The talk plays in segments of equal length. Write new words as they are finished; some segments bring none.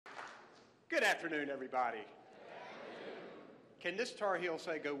Good afternoon, everybody. Can this Tar Heel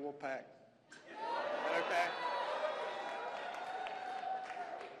say go Wolfpack? Okay.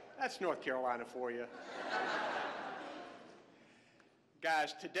 That's North Carolina for you.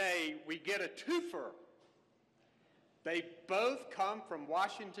 Guys, today we get a twofer. They both come from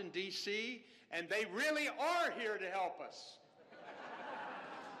Washington, D.C., and they really are here to help us.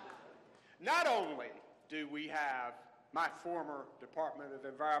 Not only do we have my former Department of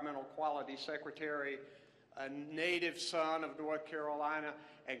Environmental Quality Secretary, a native son of North Carolina,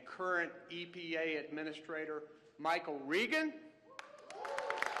 and current EPA Administrator, Michael Regan.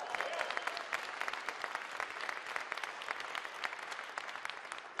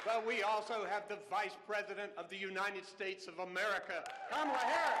 But we also have the Vice President of the United States of America, Kamala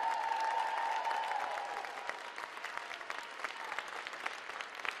Harris.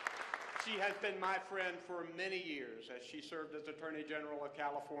 She has been my friend for many years, as she served as Attorney General of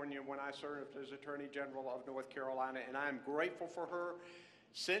California when I served as Attorney General of North Carolina, and I am grateful for her.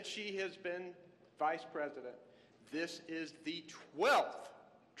 Since she has been Vice President, this is the 12th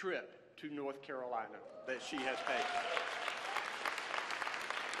trip to North Carolina that she has taken.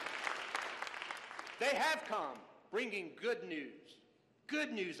 They have come bringing good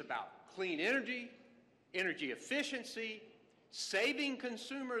news about clean energy, energy efficiency, saving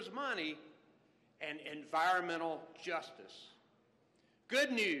consumers money, and environmental justice.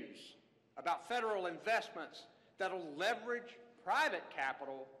 Good news about federal investments that'll leverage private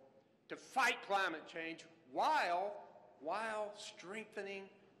capital to fight climate change while strengthening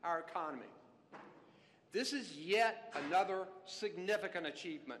our economy. This is yet another significant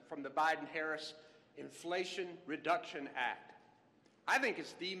achievement from the Biden-Harris Inflation Reduction Act. I think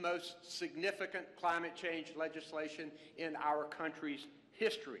it's the most significant climate change legislation in our country's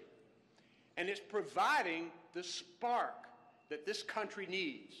history. And it's providing the spark that this country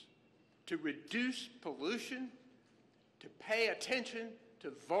needs to reduce pollution, to pay attention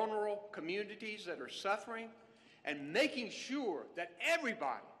to vulnerable communities that are suffering, and making sure that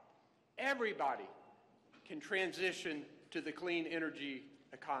everybody can transition to the clean energy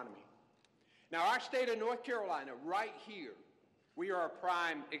economy. Now, our state of North Carolina, right here, we are a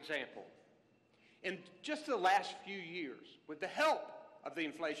prime example. In just the last few years, with the help of the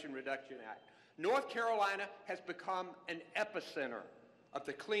Inflation Reduction Act, North Carolina has become an epicenter of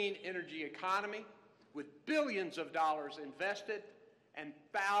the clean energy economy, with billions of dollars invested and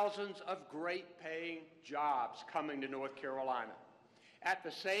thousands of great-paying jobs coming to North Carolina. At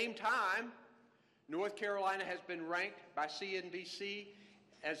the same time, North Carolina has been ranked by CNBC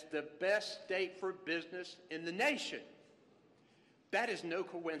as the best state for business in the nation. That is no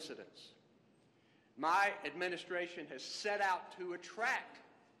coincidence. My administration has set out to attract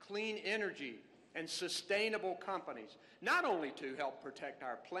clean energy and sustainable companies, not only to help protect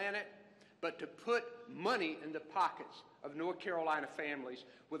our planet, but to put money in the pockets of North Carolina families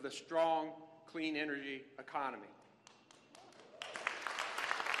with a strong clean energy economy.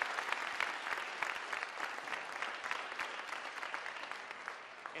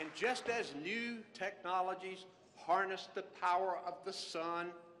 And just as new technologies harness the power of the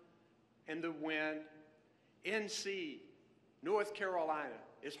sun and the wind, NC, North Carolina,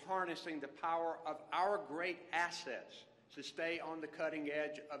 is harnessing the power of our great assets to stay on the cutting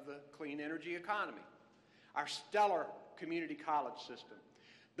edge of the clean energy economy. Our stellar community college system,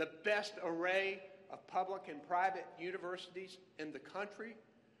 the best array of public and private universities in the country,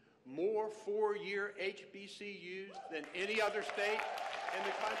 more four-year HBCUs than any other state in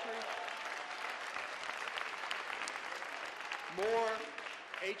the country, more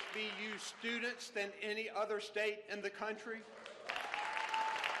HBU students than any other state in the country,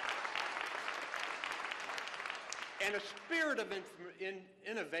 and a spirit of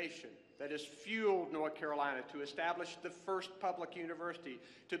innovation that has fueled North Carolina to establish the first public university,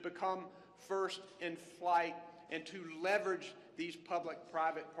 to become first in flight, and to leverage these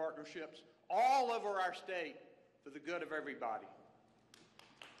public-private partnerships all over our state for the good of everybody.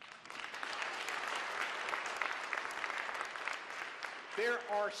 There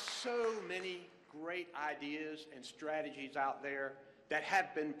are so many great ideas and strategies out there that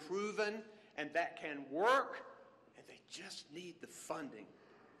have been proven and that can work, and they just need the funding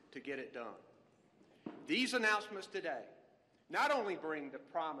to get it done. These announcements today not only bring the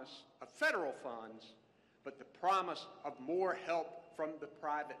promise of federal funds, but the promise of more help from the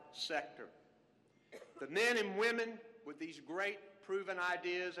private sector. The men and women with these great proven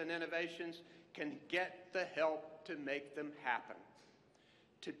ideas and innovations can get the help to make them happen.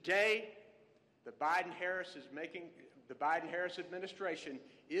 Today, the Biden-Harris administration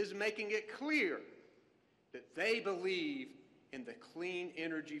is making it clear that they believe in the clean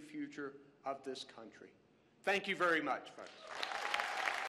energy future of this country. Thank you very much, folks.